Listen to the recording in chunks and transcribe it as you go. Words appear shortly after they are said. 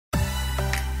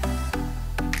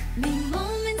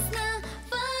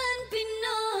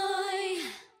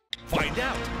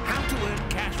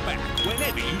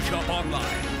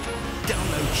online.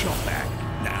 Download Shopback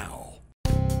now.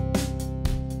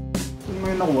 Saan mo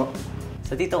yung nakuha?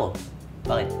 Sa tito ko.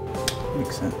 Bakit?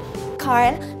 Makes sense.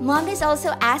 Carl, Mom is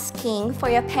also asking for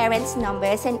your parents'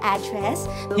 numbers and address.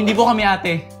 Hindi po kami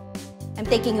ate. I'm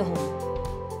taking you home.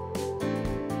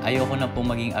 Ayoko na po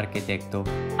maging arkitekto.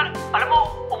 Alam mo,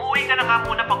 umuwi ka na nga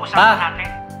muna pag-usapan natin.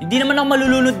 Hindi naman ako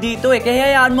malulunod dito eh.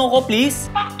 Kaya hayaan mo ako, please.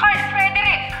 Carl,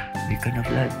 Frederick! Hindi ka na,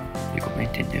 Vlad. Hindi ko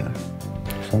maintindihan.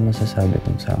 So, masasabi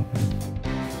kong sa akin.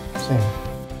 Kasi,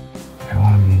 I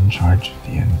wanna be in charge of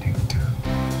the ending too.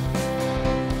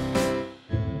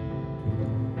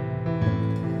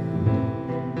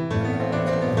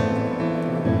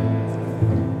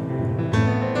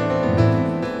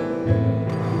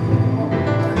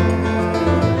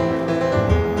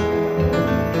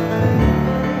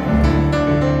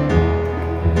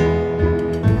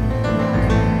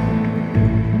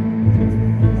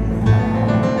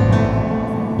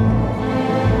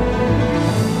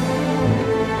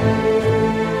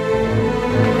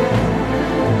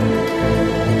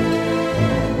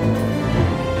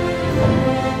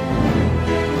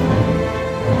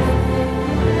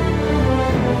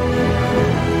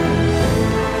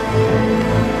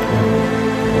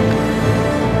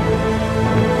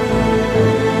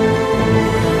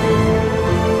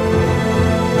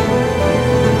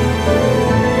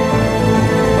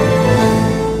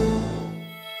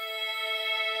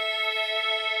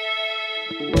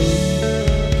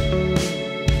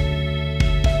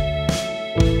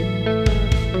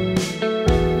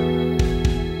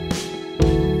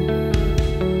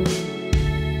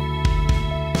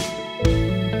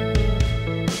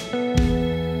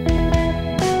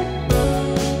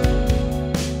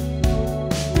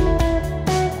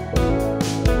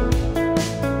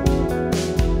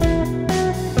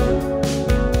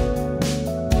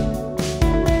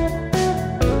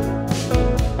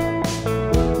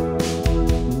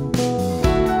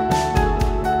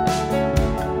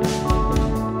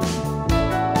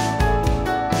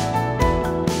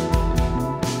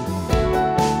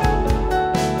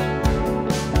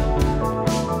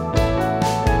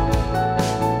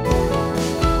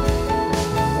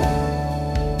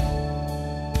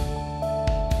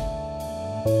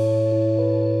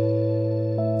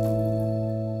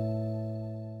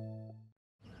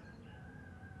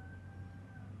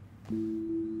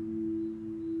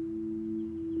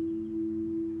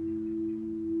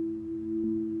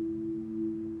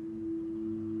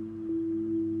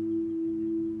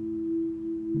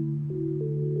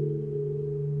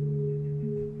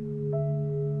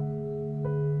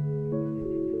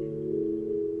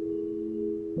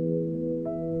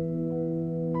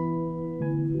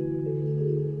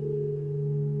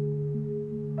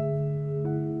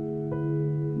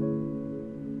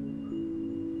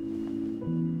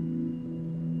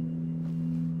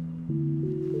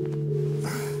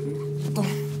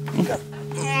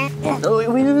 Oh,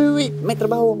 wait. May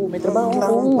trabaho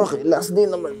ako. Okay, last day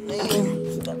naman.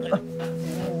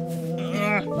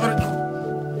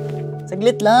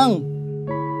 Saglit lang.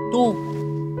 2.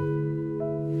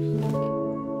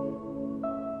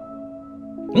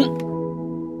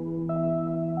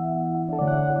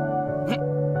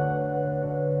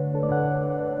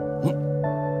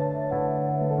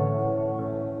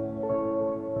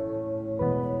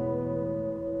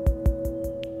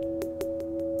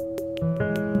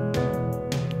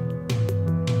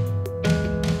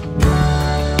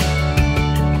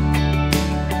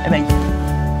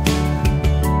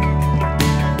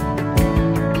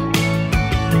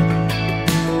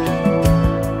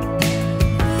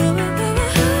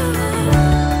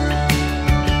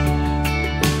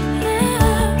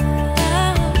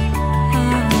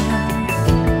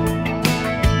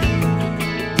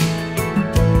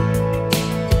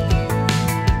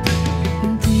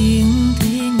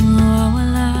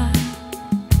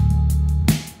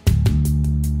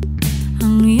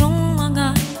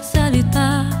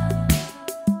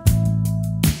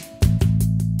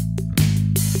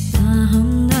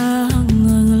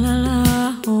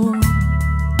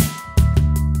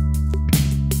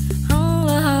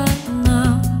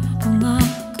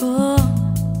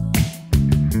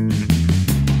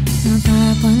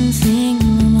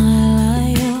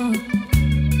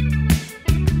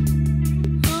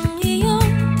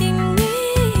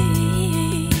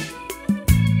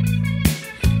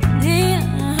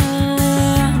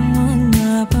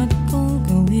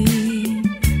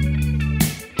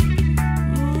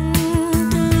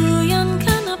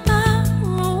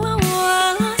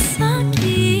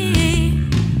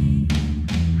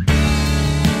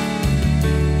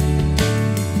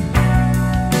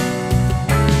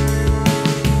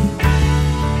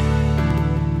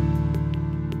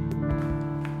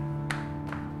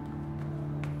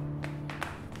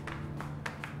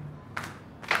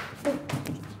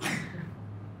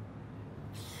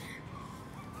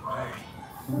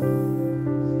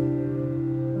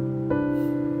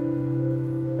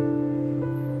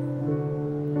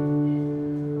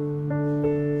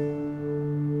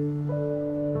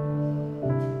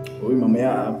 Uy,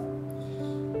 mamaya,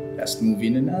 last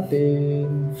movie na natin.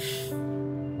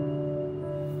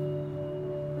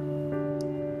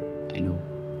 I know.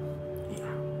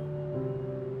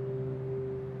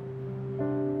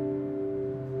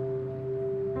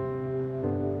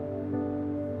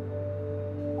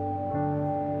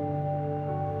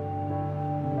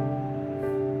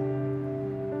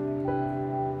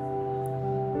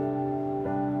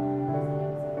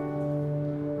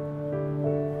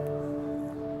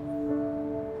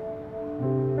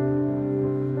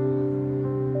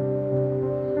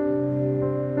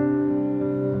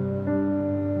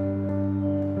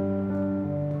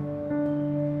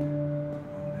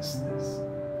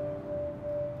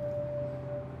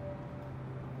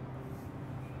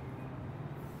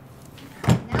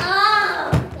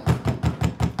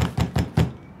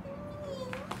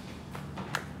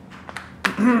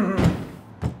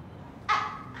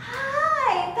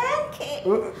 Hi, Pancake.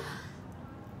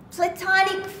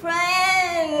 Platonic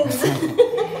friends.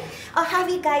 Oh, have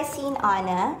you guys seen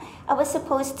Anna? I was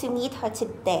supposed to meet her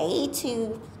today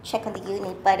to check on the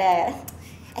unit, but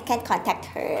I can't contact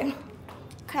her.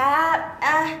 Crap.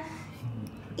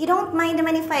 You don't mind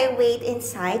naman if I wait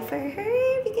inside for her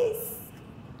because,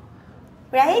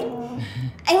 right?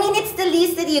 I mean, it's the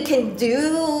least that you can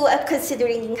do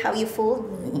considering how you fooled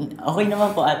me. Okay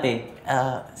naman po, ate.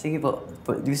 Sige po.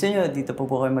 Gusto nyo, dito po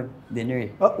kayo mag-dinner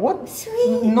eh. What?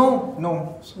 Sweet. No.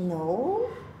 No?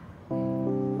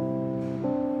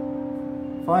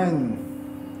 Fine.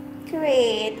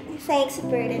 Great. Thanks,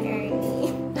 Bert and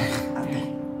Ernie.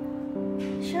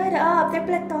 Shut up. They're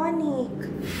platonic.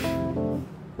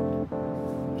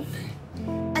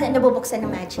 Ano, nabubuksan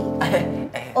ng magic?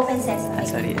 Open sesame.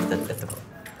 Sorry, ito po.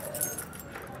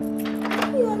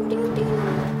 Ayun, ting-ting.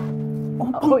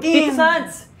 Oh, Tito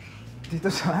Sans! Tito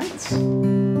Sans?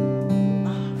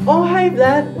 Oh, hi,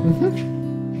 Vlad!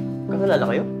 Kakalala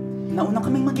kayo? Nauna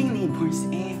kaming maging neighbors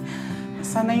eh.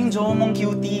 Sana yung jowa mong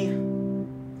cutie.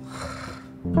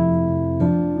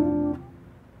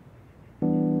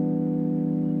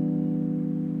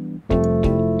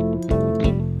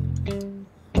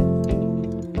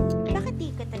 Bakit di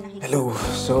ka nakikita? Hello,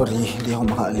 sorry, hindi ako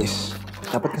makaalis.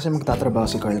 Dapat kasi magtatrabaho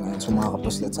si Karl ngayon, so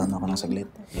makakapuslit sana ako ng saglit.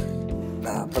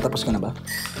 Patapos ka na ba?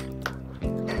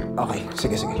 Okay,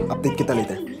 sige. Update kita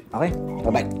later. Okay?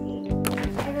 Bye-bye.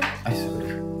 Ay,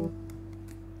 sorry.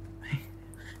 Ay,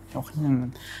 okay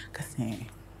naman. Kasi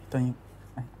ito yung...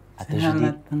 Ate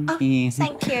Judith.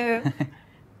 Thank you.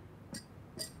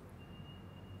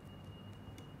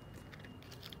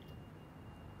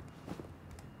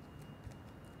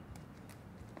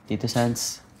 Tito Sans,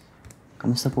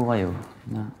 kamusta po kayo?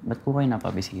 Ba't po kayo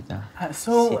napabisita?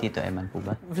 So, Si Tito Eman po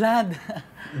ba? Vlad,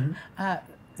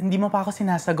 hindi mo pa ako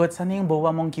sinasagot. Sana yung bowa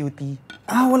mong cutie?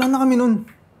 Wala na kami nun.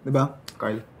 Diba,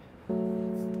 Karl?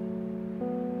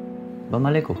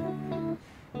 Bumalik ko.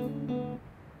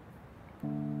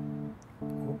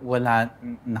 Wala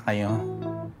na kayo.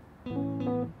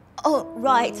 Oh,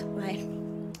 right.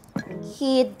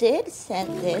 He did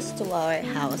send this to our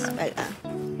house, but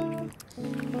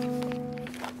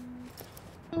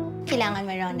kailangan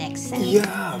mo raw next time.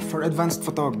 Yeah, for advanced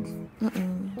photog.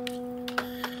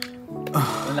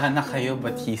 Wala na kayo,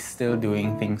 but he's still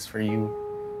doing things for you.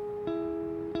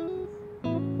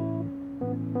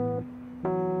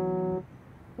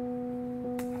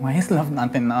 Why is love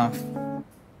not enough?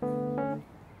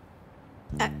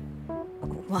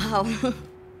 Wow.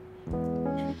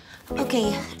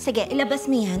 Okay, sige, ilabas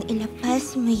mo yan.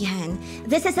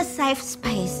 This is a safe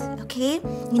space, okay?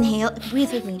 Inhale,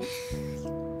 breathe with me.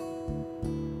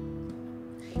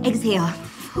 Exhale.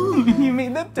 He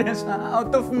made a treasure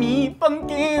out of me,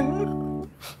 Pangkin.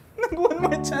 Nag-one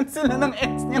more chance sila ng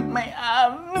ex niya may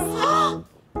abs. Oh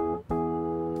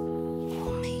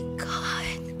my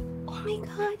God,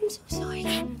 I'm so sorry.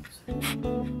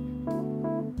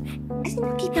 As in,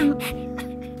 nakita mo.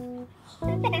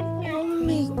 Oh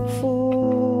my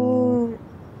God.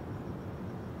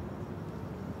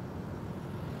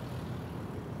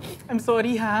 I'm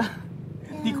sorry, ha.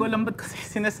 Di ko alam ba't kasi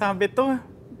sinasabi to.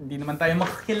 Hindi naman tayo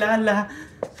makakilala.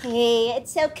 Hey,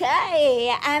 it's okay.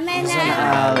 I'm an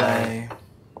Alay.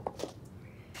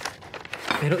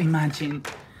 Pero imagine,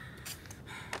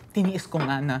 tiniis ko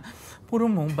nga na puro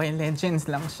Mobile Legends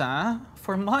lang siya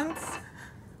for months.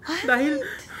 Dahil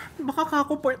baka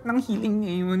kakuport ng healing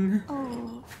niya yun.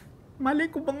 Oh. Malay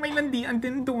ko bang may landian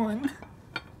din doon.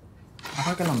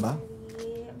 Okay ka lang ba?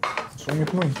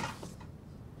 Sungit mo eh.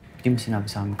 Hindi mo sinabi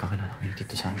sa amin kakilala kayo,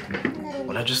 Tito Santo.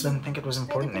 Well, I just didn't think it was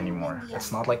important anymore. It's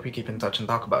not like we keep in touch and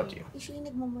talk about you. Usually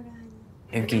nagmumurahan.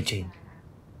 Yung keychain.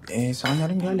 Sa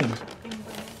kanya rin galing.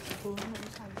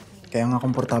 Kaya nga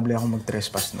komportable ako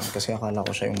mag-trespass nun kasi akala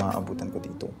ko siya yung maaabutan ko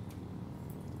dito.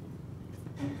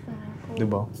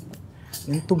 Diba?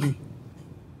 Yung tubi.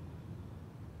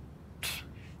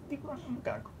 Hindi ko alam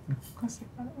gagawin. Kasi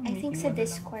parang I think sa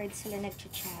Discord sila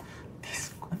nag-chat.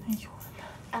 Discord na yun.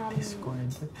 Discord.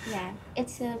 Yeah,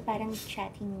 it's parang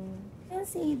chatting. Don't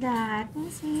say that.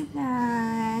 Don't say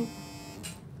that.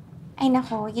 Ay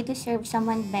nako, you deserve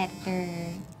someone better.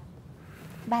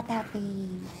 Bata pa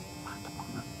eh.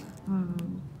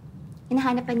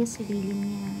 Hinahanap pa niya sarili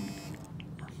niya.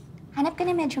 Hanap ka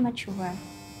na medyo mature.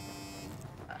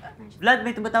 Vlad,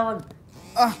 may tumatawag.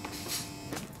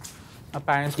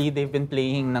 Apparently, they've been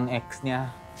playing ng ex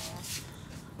niya.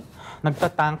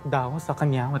 Nagtatank daw sa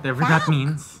kanya, whatever that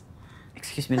means.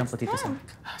 Excuse me lang po, Tito Sam.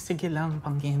 Sige lang,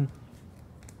 Pangkin.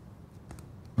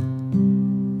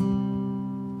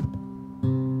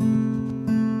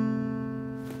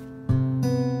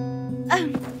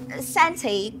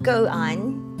 Sensei, go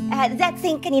on. That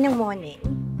thing kaninang morning.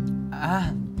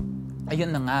 Ayun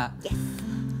na nga. Yes.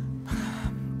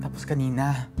 Tapos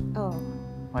kanina, Oh,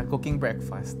 while cooking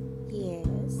breakfast,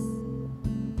 yes.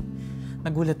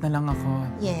 nagulat na lang ako.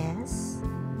 Yes.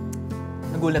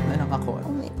 Nagulat na lang ako.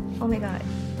 Oh my God.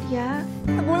 Yeah?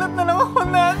 Nagulat na lang ako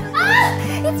na.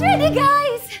 It's ready,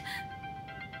 guys!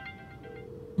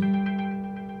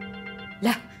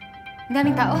 La, ang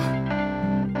daming tao.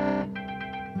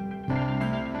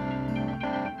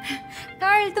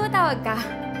 Karl, tumatawag ka.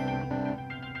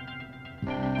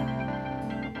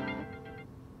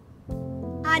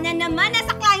 Ana naman,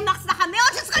 nasa climax na kami.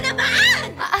 Oh, Diyos ko naman!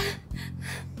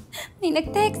 May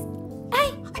nag-text. Ay,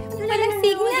 walang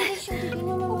signal.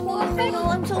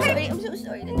 No, I'm so sorry. I'm so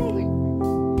sorry. No.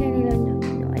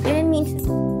 I didn't mean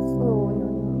to. Oh, no.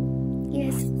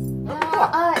 Yes.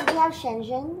 They have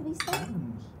Shenzhen, we said?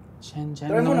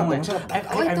 Shenzhen? Try mo No, na, eh. masarap. I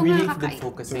ito really nga, been kakain.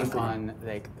 focusing on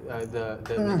like the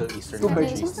Middle Eastern Two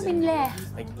countries. veggies. Gusto binili.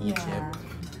 Like Egypt.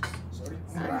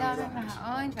 Ang dami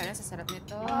mahaon, pero sa sarap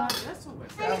nito.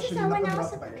 Kasama na ako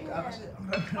sa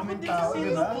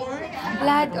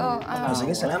Vlad,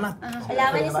 Sige, salamat.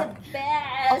 Salamat is the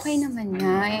best. okay naman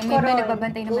nga. May iba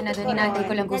nagbabantay naman na doon. Inaantay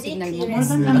ko lang kung signal mo.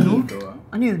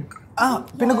 Ano yun?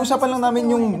 Pinag-usapan lang namin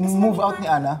yung move out ni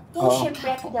Ana. Yung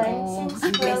shipwreck doon since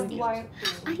World War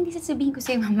II. Hindi sasabihin ko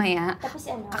sa'yo mamaya. Tapos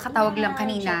ano? Kakatawag lang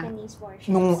kanina. Japanese warship.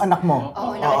 Nung anak mo.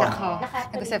 Oo, anak ko.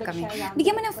 Nag-usap kami.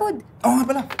 Bigyan mo ng food. Oo nga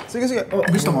pala. Sige.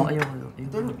 Gusto mo? Ayoko.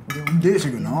 Hindi,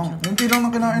 sige na. Munti lang na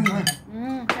kinain mo.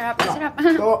 Sarap.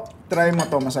 To, try mo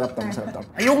to. Masarap to.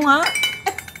 Ayoko nga!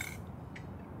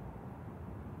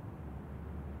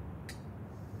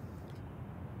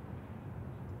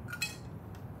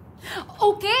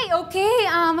 Okay.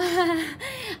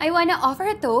 I wanna offer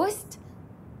a toast.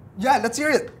 Yeah, let's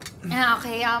hear it.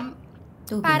 Okay,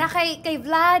 para kay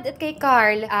Vlad at kay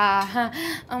Karl.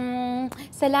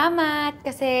 Salamat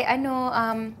kasi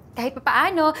kahit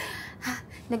papaano,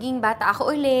 naging bata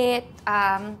ako ulit.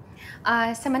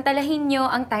 Samantalahin nyo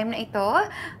ang time na ito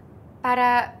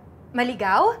para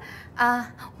maligaw.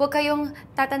 Huwag kayong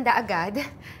tatanda agad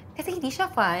kasi hindi siya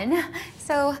fun.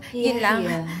 So, yun lang.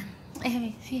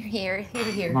 Here.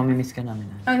 Mamimiss ka namin.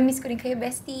 Mamimiss ko rin kayo,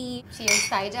 bestie.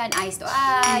 Cheers tayo dyan. Eyes to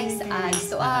eyes. Eyes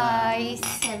to eyes.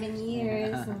 7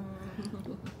 years.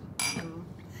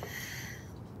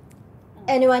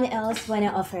 Anyone else wanna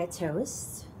offer a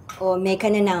toast? Or make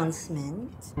an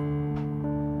announcement?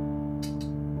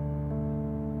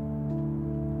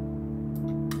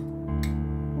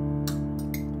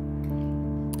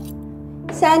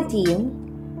 Santi,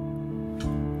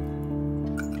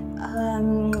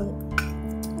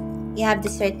 you have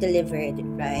dessert delivered,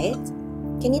 right?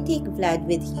 Can you take Vlad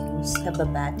with you sa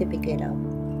baba to pick it up?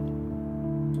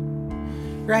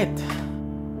 Right.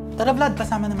 Tara, Vlad,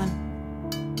 kasama naman.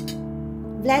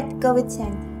 Vlad, go with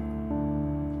Santi.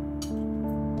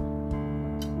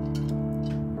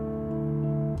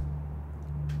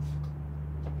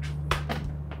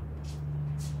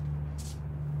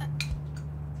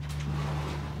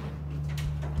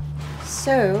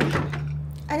 So,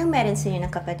 anong meron sa'yo ng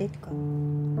kapatid ko?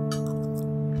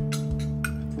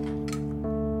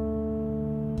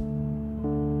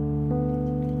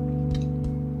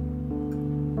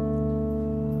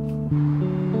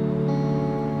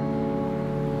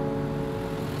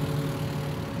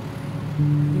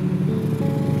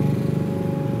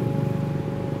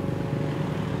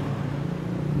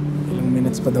 Ilang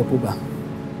minutes pa daw po ba?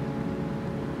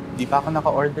 Di pa ako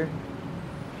naka-order.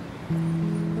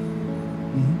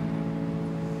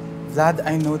 Vlad,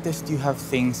 I noticed you have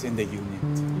things in the unit.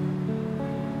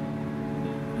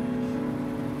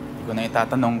 Hindi ko na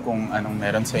itatanong kung anong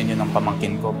meron sa inyo ng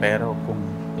pamangkin ko, pero kung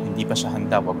hindi pa siya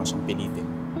handa, huwag mo siyang pilitin.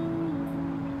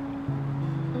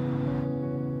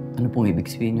 Ano pong ibig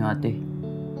sabihin niyo, ate?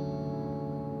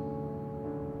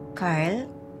 Karl,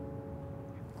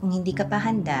 kung hindi ka pa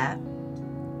handa,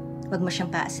 huwag mo siyang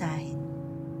paasahin.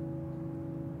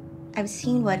 I've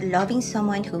seen what loving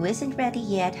someone who isn't ready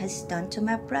yet has done to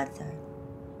my brother.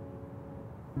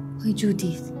 Hoy,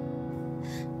 Judith.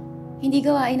 Hindi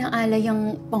gawain ng alay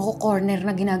ang pangko-corner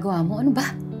na ginagawa mo. Ano ba?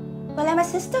 Well, I'm a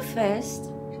sister first.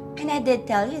 And I did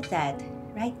tell you that.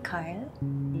 Right, Karl?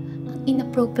 Ang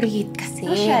inappropriate kasi.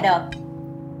 Oh, shut up.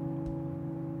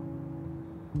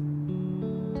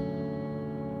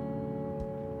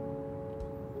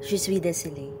 Je suis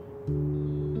désolée.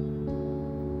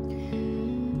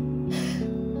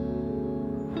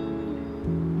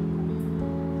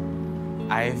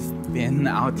 I've been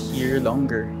out here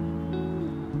longer.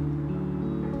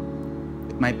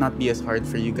 It might not be as hard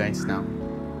for you guys now.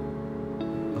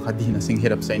 Baka di nasing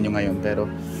hirap sa inyo ngayon, pero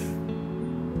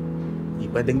di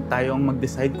pwedeng tayong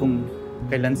mag-decide kung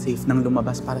kailan safe nang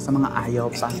lumabas para sa mga ayaw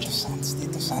pa.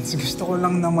 Tito Sans, gusto ko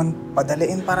lang naman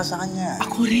padaliin para sa kanya.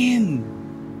 Ako rin!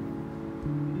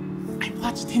 I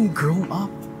watched him grow up.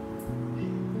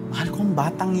 Mahal kong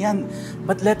batang yan.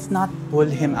 But let's not pull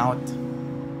him out.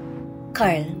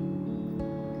 Karl,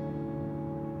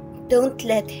 don't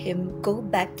let him go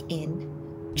back in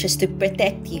just to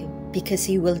protect you because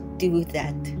he will do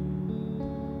that.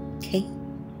 Okay?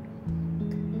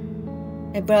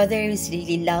 My brother is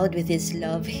really loud with his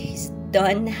love. He's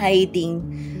done hiding.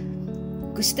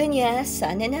 Gusto niya,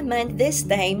 sana naman this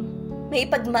time, may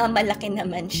pagmamalaki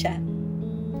naman siya.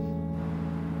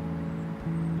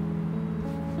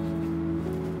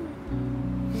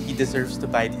 He deserves to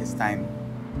bide his time.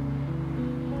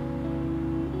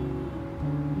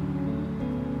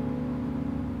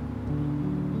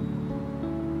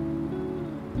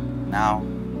 Now,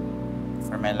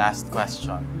 for my last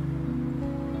question.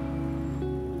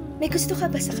 May gusto ka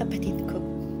ba sa kapatid ko?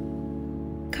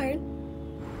 Karl?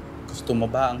 Gusto mo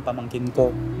ba ang pamangkin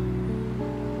ko?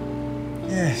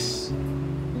 Yes.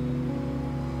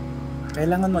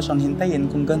 Kailangan mo siyang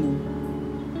hintayin kung ganun.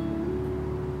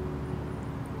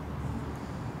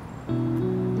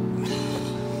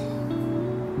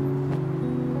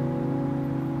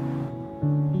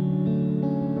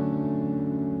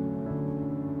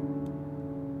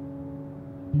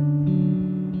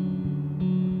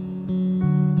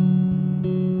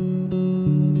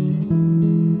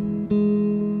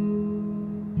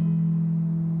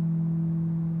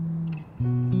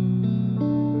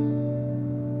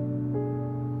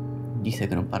 Hindi sa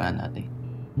ganung paraan, ate.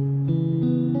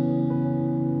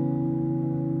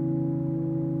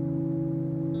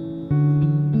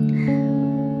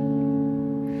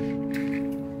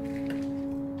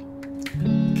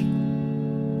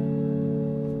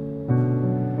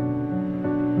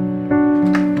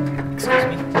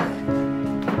 Excuse me.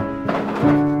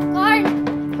 Karl!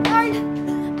 Karl!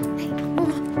 Ay,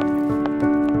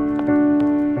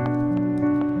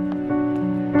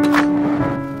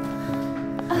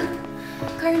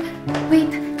 Karl, wait.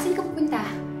 Saan ka pupunta?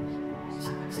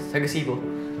 Sa gazebo.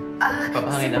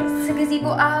 Papahangin na. Sa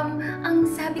gazebo, ang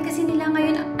sabi kasi nila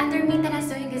ngayon, under maintenance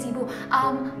daw yung gazebo.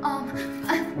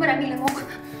 Maraming lamok.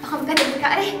 Baka magkadali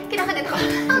ka. Ay, kinakagat ako.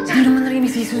 Hindi naman narinig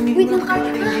si Susan. Wait lang, Karl.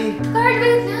 Karl,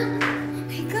 wait lang. Oh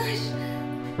my gosh.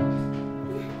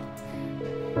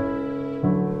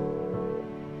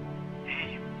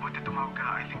 Hey, buti tumawag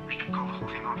ka. I think we should call the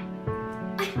whole thing off.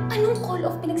 Ay, anong call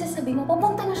off pinagsasabi mo?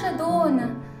 Papunta na siya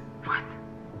doon. What?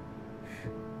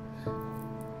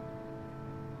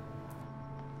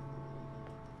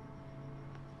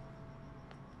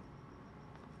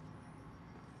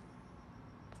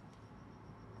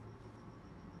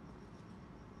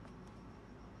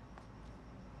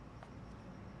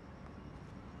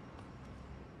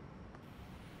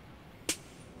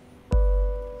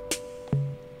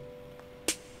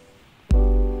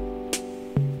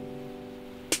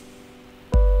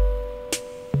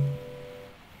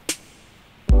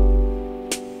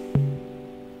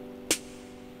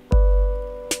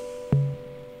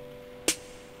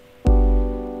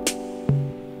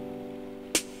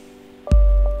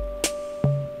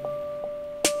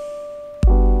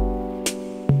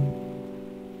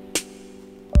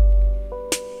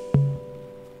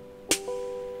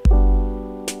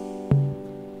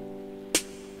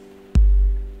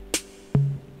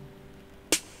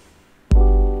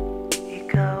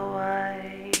 Ikaw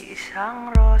ay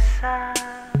isang rosas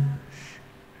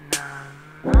na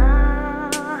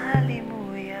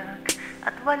mahalimuyag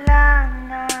at wala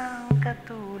nang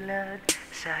katulad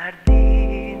sa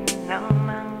hardin ng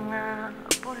mga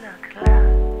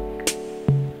bulaklak.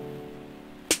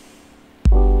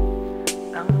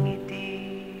 Ang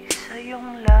ngiti sa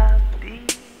iyong labi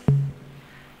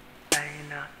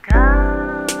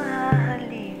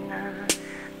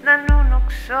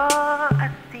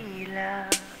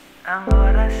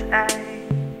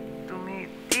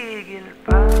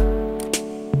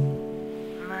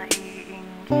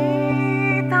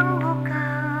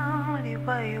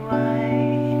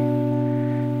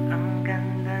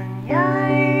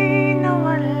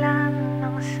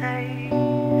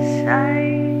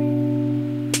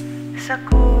sa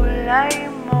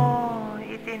kulay mo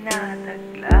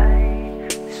itinataglay,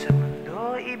 sa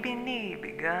mundo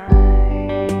ibinibigay.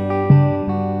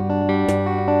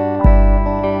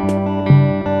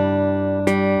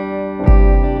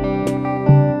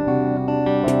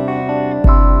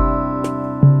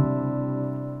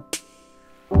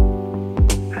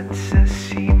 At sa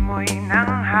simoy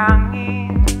ng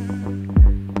hangin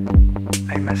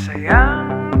ay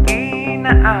masayang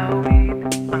inaawit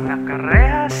ang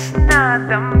nakarehas na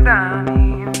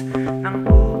damdamin ng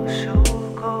puso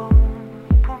kong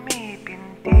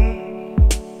pumipintig.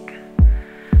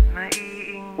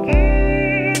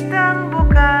 Maiinggit ang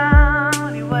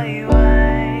bukang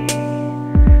liwayway,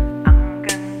 ang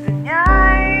ganda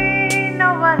niya'y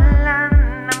nawalan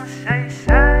ng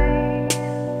saysay.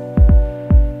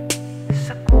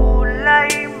 Sa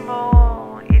kulay mo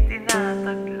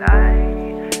itinataglay,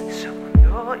 sa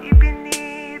mundo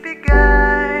ibinibigay.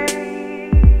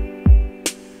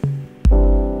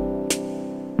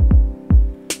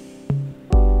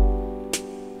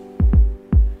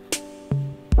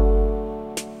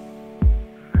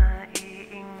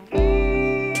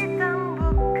 Maiinggit ang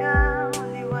bukang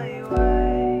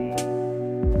liwayway,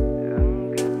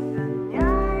 ang ganda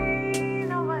niya'y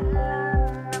nawalan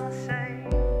ng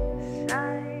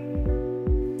saysay.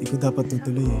 Di ko dapat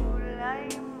tutuloy eh. Kulay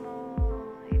mo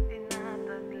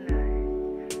itinataglay,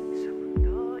 sa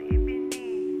mundo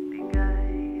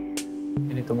ibinibigay.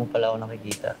 Ganito mo pala ako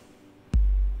nakikita.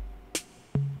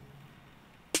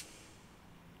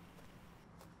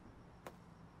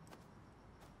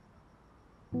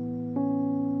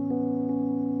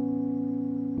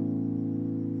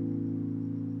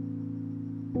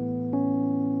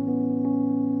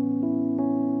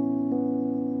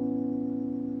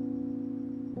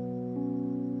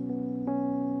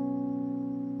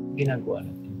 Ginagawa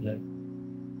natin, Vlad.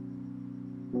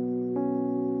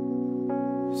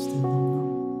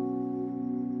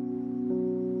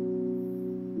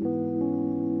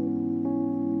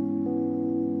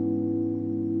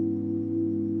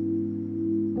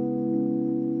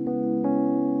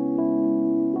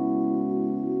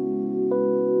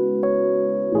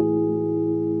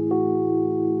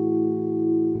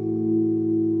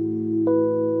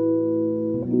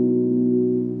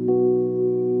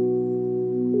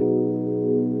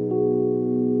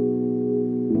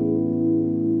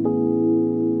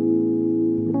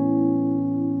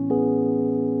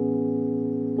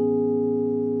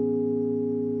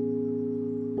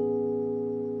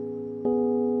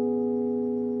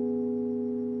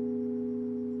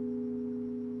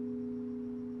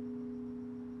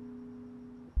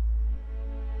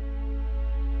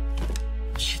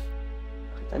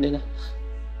 Kita nila.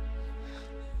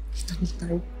 Kita nila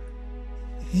tayo.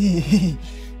 Hey,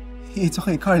 it's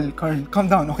okay, Carl,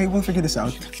 calm down, okay? We'll figure this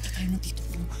out. Nakita tayo ng tito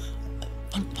mo.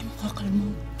 Paano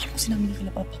makakalma? Paano ko sinabi niya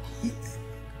kila Papa?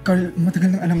 Carl,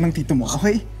 matagal nang alam ng tito mo,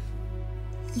 okay?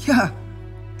 Yeah.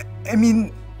 I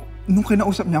mean, nung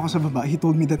kinausap niya ako sa baba, he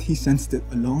told me that he sensed it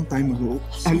a long time ago.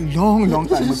 A long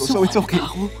time ago, so it's okay.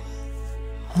 Ako?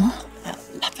 Huh?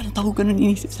 Lahat ka ng tawag ka nun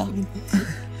inisip sa akin.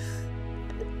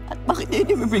 At bakit niya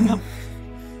hindi bring up?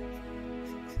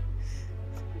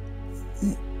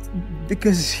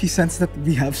 Because he sensed that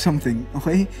we have something,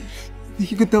 okay?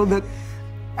 He could tell that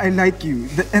I like you.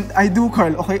 And I do,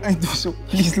 Carl, okay? I do. So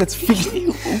please, let's fix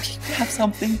it. You have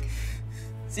something.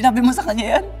 Sinabi mo sa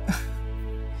kanya yan?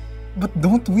 But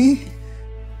don't we?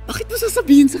 Bakit mo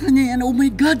sasabihin sa kanya yan? Oh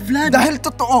my God, Vlad! Dahil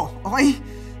totoo, okay?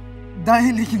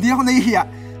 Dahil hindi ako nahihiya.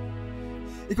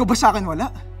 Ikaw ba sa akin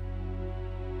wala?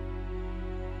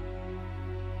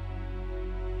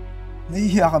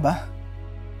 Nahihiya ka ba?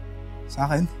 Sa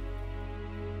akin?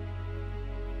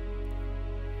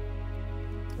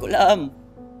 Ko lang.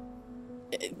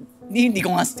 Hindi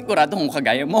ko nga sigurado kung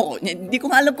kagaya mo. Hindi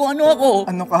ko nga alam kung ano ako.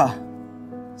 Ano ka?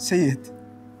 Say it.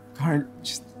 Carl,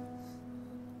 just...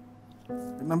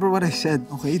 Remember what I said,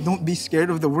 okay? Don't be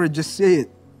scared of the word, just say it.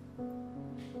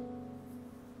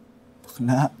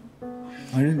 Bakla.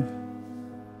 Carl.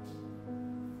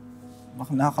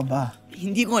 Bakla ka ba?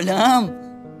 Hindi ko alam.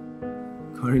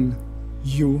 Carl,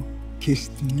 you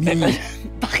kissed me.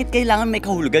 Bakit kailangan may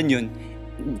kahulugan yun?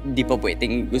 Di pa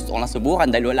pwedeng gusto ko lang subukan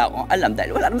dahil wala akong alam.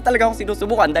 Dahil wala naman talaga akong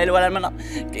sinusubukan. Dahil wala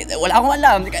akong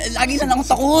alam. Lagi lang akong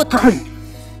takot. Carl!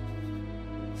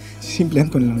 Simplihan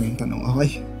ko lang yung tanong,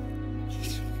 okay?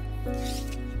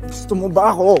 Gusto mo ba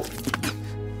ako?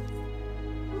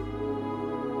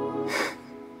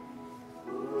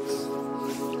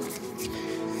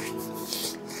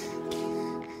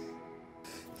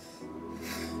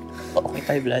 Okay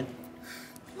tayo, Vlad.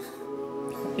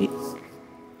 Okay.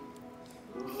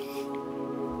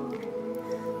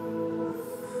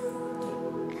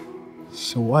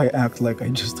 So why act like I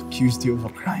just accused you of a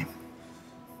crime?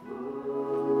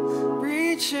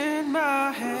 Reaching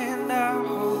my hand, I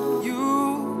hope you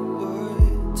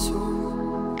would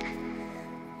too.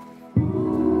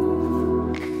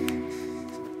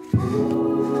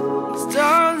 'Cause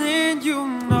darling, you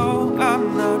know I'm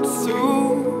not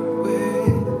through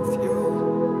with you.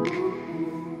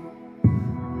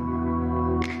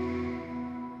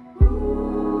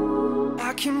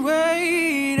 I can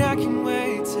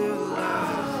wait till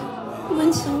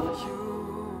Bunso.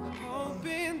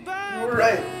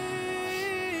 Alright.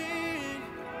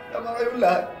 Tama kayong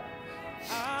lahat.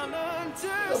 Tama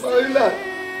kayong lahat.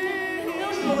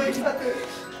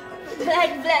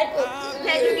 Vlad,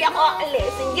 hindi ako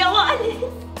aalis. Hindi ako aalis.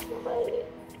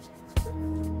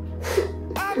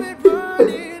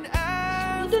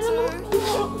 Ito naman po.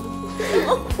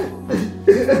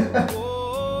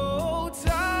 Oh,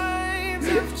 times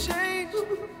have changed,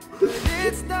 but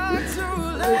it's not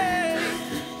too late.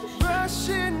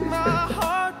 Brushing my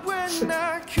heart when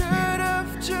I could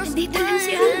have just Nandito lang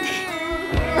si ate.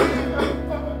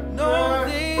 know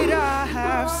that I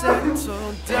have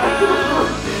settled down.